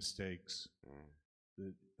same mistakes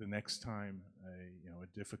the next time a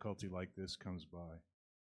difficulty like this comes by.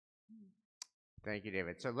 Thank you,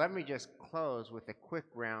 David. So let me just close with a quick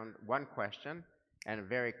round, one question, and a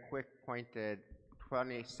very quick, pointed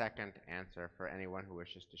 20-second answer for anyone who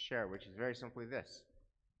wishes to share, which is very simply this.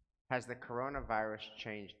 Has the coronavirus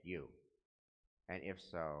changed you? And if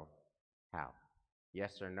so, how?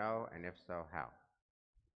 Yes or no, and if so, how?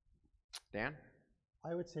 Dan?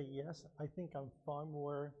 I would say yes. I think I'm far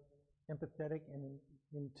more empathetic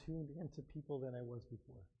and tuned into people than I was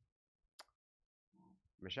before.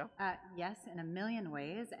 Michelle? Yes, in a million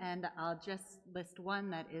ways, and I'll just list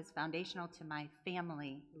one that is foundational to my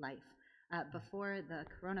family life. Before the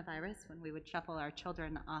coronavirus, when we would shuffle our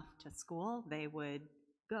children off to school, they would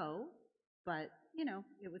go, but,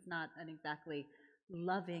 it was not an exactly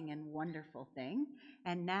loving and wonderful thing.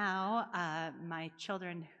 And now my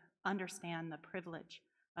children understand the privilege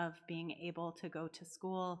of being able to go to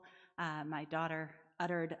school. My daughter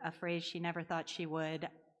uttered a phrase she never thought she would.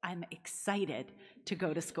 I'm excited to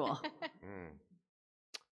go to school.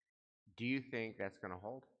 Do you think that's going to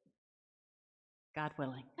hold? God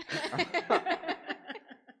willing.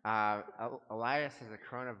 Elias, has the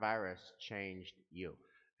coronavirus changed you?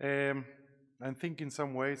 I think in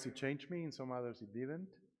some ways it changed me, in some others it didn't.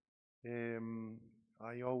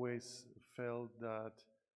 I always felt that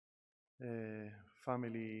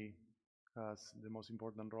family has the most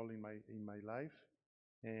important role in my life,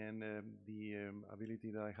 and the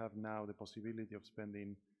ability that I have now, the possibility of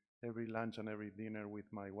spending every lunch and every dinner with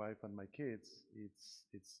my wife and my kids,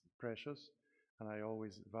 it's precious, and I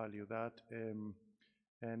always value that.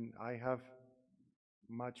 And I have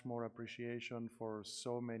much more appreciation for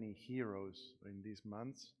so many heroes in these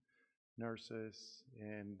months, nurses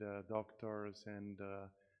and doctors, and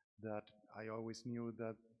that I always knew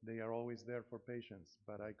that they are always there for patients,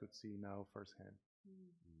 but I could see now firsthand.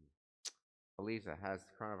 Eliza, has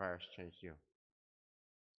the coronavirus changed you?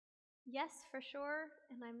 Yes, for sure,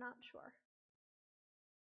 and I'm not sure.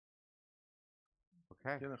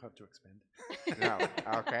 Okay. You don't have to expand. No.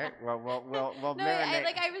 Okay. Well, No,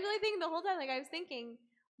 marinate. I was really thinking the whole time. I was thinking,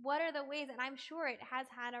 what are the ways? And I'm sure it has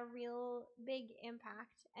had a real big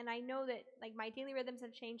impact. And I know that my daily rhythms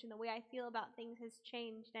have changed, and the way I feel about things has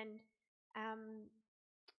changed. And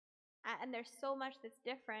there's so much that's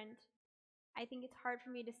different. I think it's hard for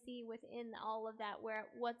me to see within all of that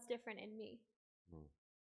what's different in me.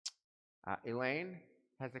 Elaine,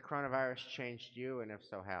 has the coronavirus changed you, and if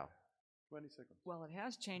so, how? 20 seconds. Well, it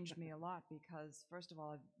has changed me a lot because, first of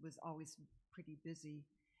all, I was always pretty busy,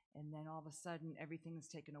 and then all of a sudden everything is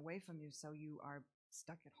taken away from you, so you are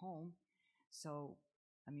stuck at home. So,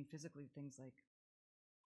 physically, things like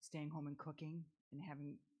staying home and cooking and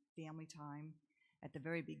having family time. At the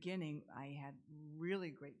very beginning, I had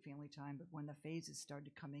really great family time, but when the phases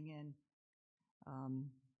started coming in,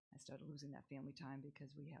 I started losing that family time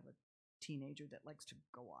because we have a teenager that likes to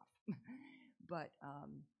go off. But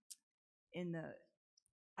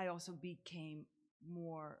I also became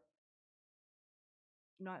more,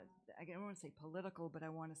 I don't want to say political, but I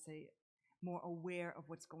want to say more aware of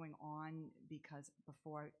what's going on, because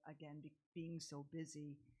before, again, being so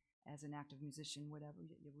busy as an active musician, whatever,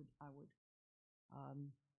 I would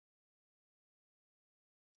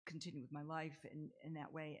continue with my life in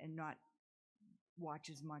that way and not watch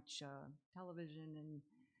as much television.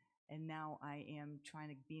 And now I am trying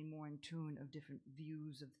to be more in tune of different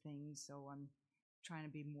views of things. So I'm trying to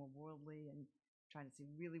be more worldly and trying to see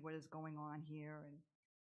really what is going on here. And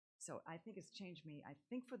so I think it's changed me, I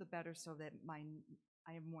think for the better, so that I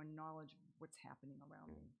have more knowledge of what's happening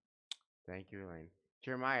around me. Thank you, Elaine.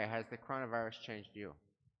 Jeremiah, has the coronavirus changed you?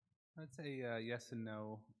 I'd say yes and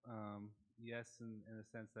no. Yes, in the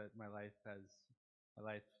sense that my life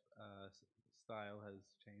style has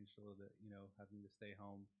changed a little bit. You know, having to stay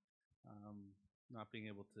home, not being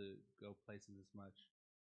able to go places as much.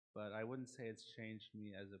 But I wouldn't say it's changed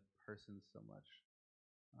me as a person so much.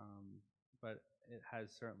 But it has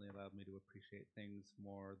certainly allowed me to appreciate things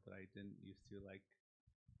more that I didn't used to, like,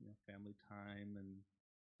 you know, family time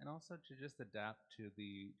and also to just adapt to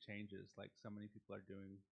the changes like so many people are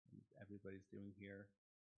doing, and everybody's doing here.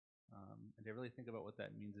 And to really think about what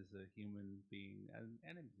that means as a human being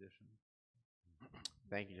and a musician.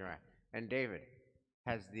 Thank you, Jeremiah. And David,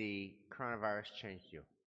 has the coronavirus changed you?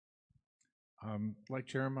 Like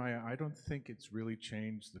Jeremiah, I don't think it's really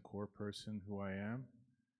changed the core person who I am.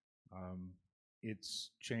 It's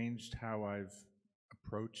changed how I've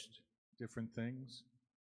approached different things.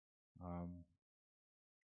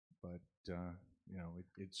 But you know,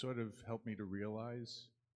 it sort of helped me to realize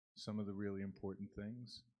some of the really important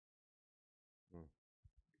things.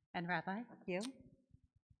 And Rabbi, you?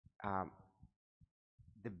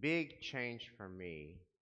 The big change for me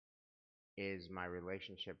is my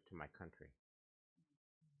relationship to my country.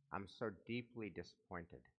 I'm so deeply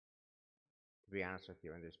disappointed, to be honest with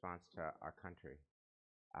you, in response to our country.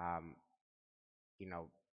 You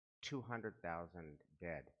know, 200,000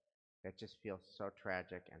 dead. That just feels so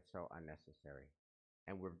tragic and so unnecessary.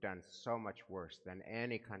 And we've done so much worse than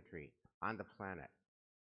any country on the planet.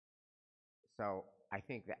 So I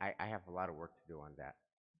think that I have a lot of work to do on that.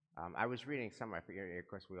 I was reading somewhere, of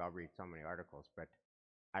course we all read so many articles, but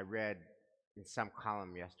I read in some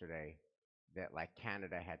column yesterday that like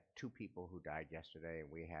Canada had 2 people who died yesterday, and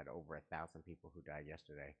we had over 1,000 people who died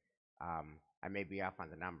yesterday. I may be off on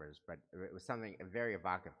the numbers, but it was something very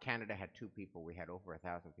evocative. Canada had 2 people, we had over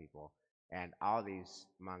 1,000 people, and all these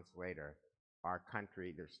months later, our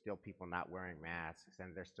country, there's still people not wearing masks,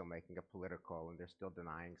 and they're still making it political, and they're still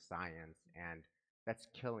denying science, and that's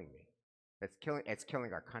killing me. It's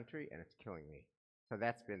killing our country, and it's killing me. So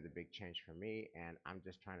that's been the big change for me, and I'm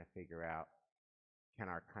just trying to figure out, can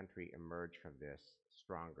our country emerge from this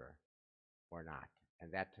stronger or not?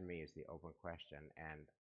 And that to me is the open question, and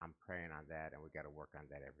I'm praying on that, and we got to work on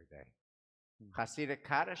that every day. Hasidic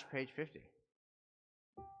Kaddish, page 50.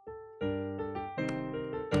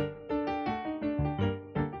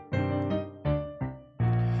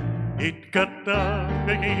 התקדש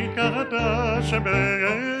והתקדש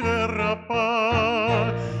ברפה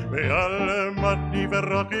ועל מדי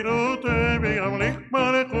ורחירותי וימליך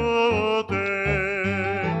מלכותי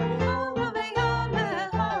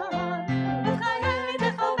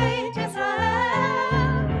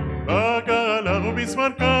בגלה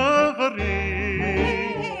ובזמן קרים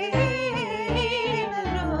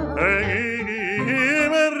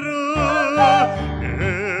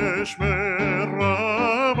יש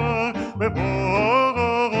מרבה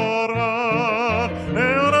בבורה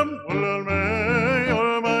לעולם ולעולמי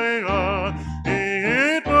עולמיה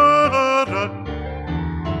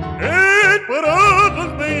יתברך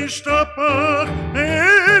וישתפך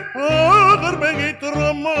יתברך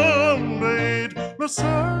ויתרומם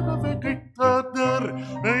ויתבשר ויתהדר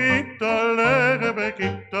ויתעלה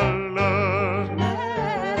ויתעלה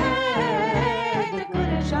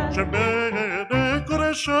שבדק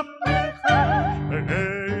ורשפך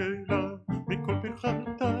אלא מכל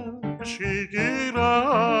פרחתה ושיגירתה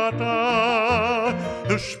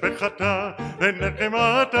ושפחתה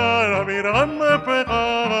ונחמתה אבירם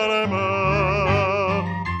פחרמה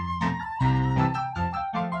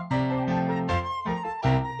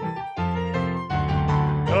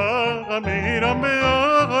אבירם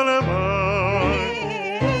פחרמה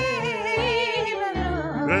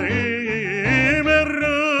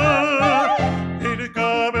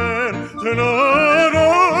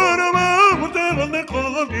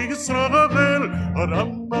ישראל אדם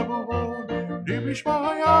בבון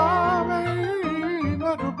למשמעיה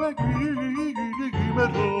ואימנו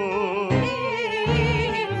בגימרו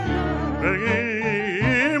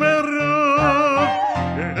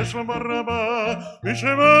יש לומר רבה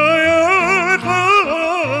משמעיה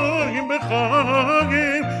חיים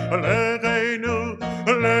בחיים עלינו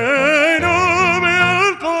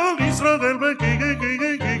מעל כל ישראל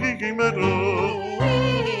בגימרו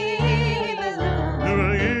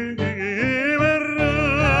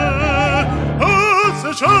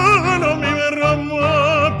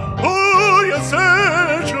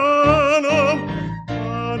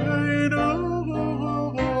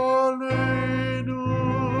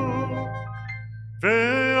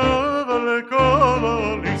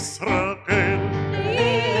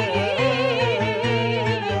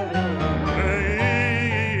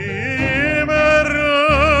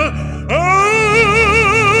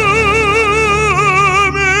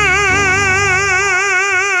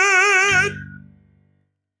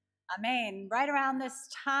this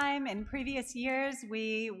time in previous years,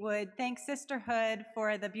 we would thank Sisterhood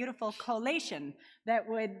for the beautiful collation that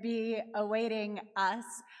would be awaiting us.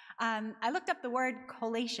 I looked up the word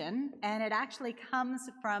collation, and it actually comes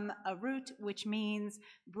from a root which means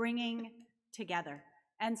bringing together.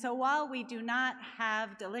 And so while we do not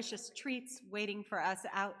have delicious treats waiting for us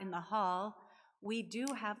out in the hall, we do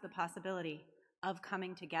have the possibility of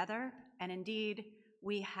coming together, and indeed,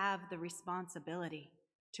 we have the responsibility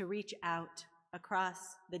to reach out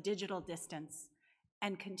across the digital distance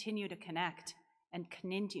and continue to connect and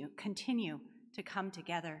continue to come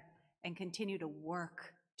together and continue to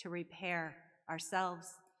work to repair ourselves,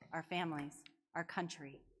 our families, our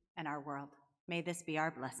country, and our world. May this be our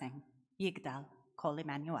blessing. Yigdal Kol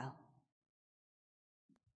Emmanuel.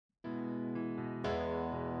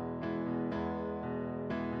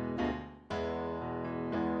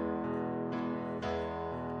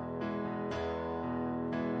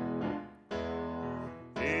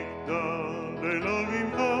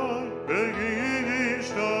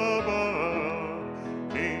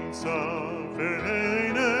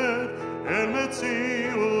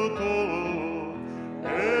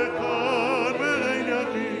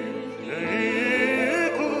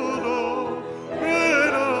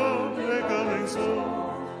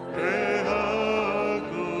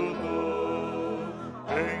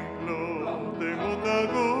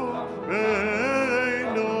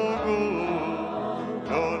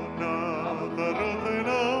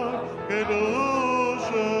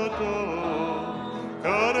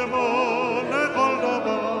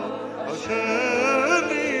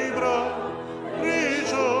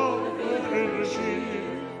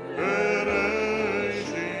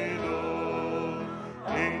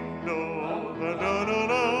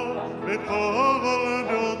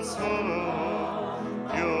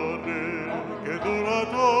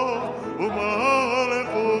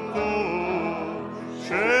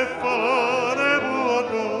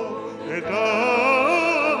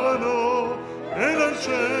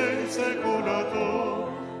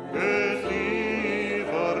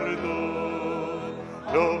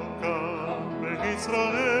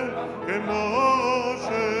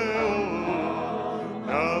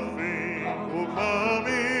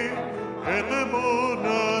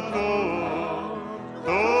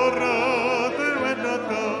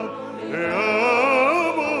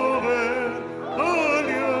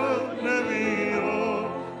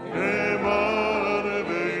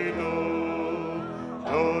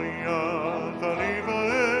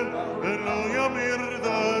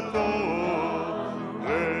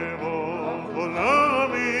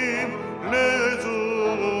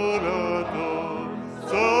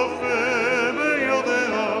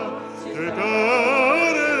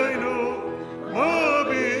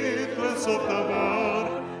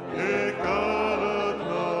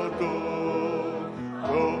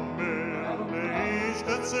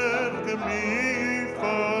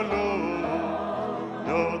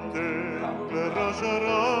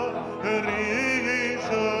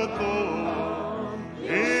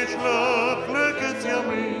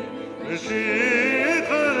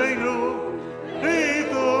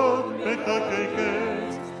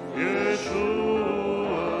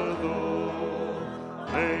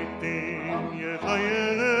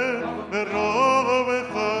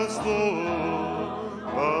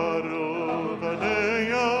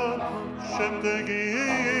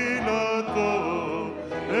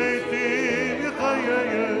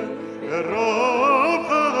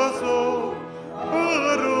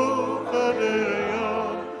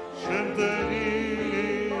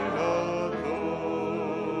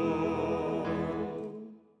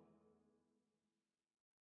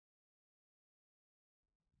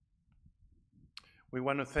 We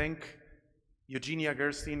want to thank Eugenia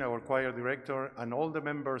Gerstein, our choir director, and all the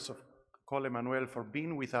members of Kol Emmanuel for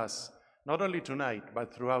being with us, not only tonight,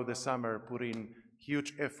 but throughout the summer, putting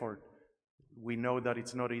huge effort. We know that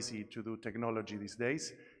it's not easy to do technology these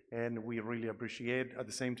days, and we really appreciate. At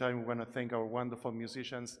the same time, we want to thank our wonderful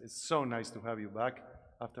musicians. It's so nice to have you back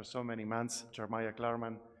after so many months, Jeremiah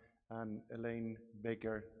Klarman and Elaine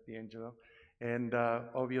Baker D'Angelo. And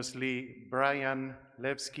obviously, Brian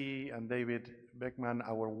Levsky and David Beckman,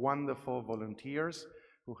 our wonderful volunteers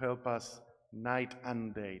who help us night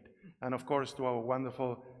and day. And of course, to our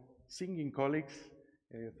wonderful singing colleagues,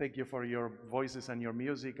 thank you for your voices and your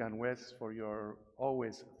music, and Wes for your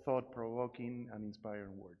always thought-provoking and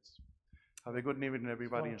inspiring words. Have a good evening,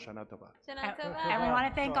 everybody, and Shana Tova. Shana Tova. And we want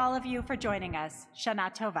to thank all of you for joining us.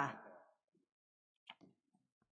 Shana Tova.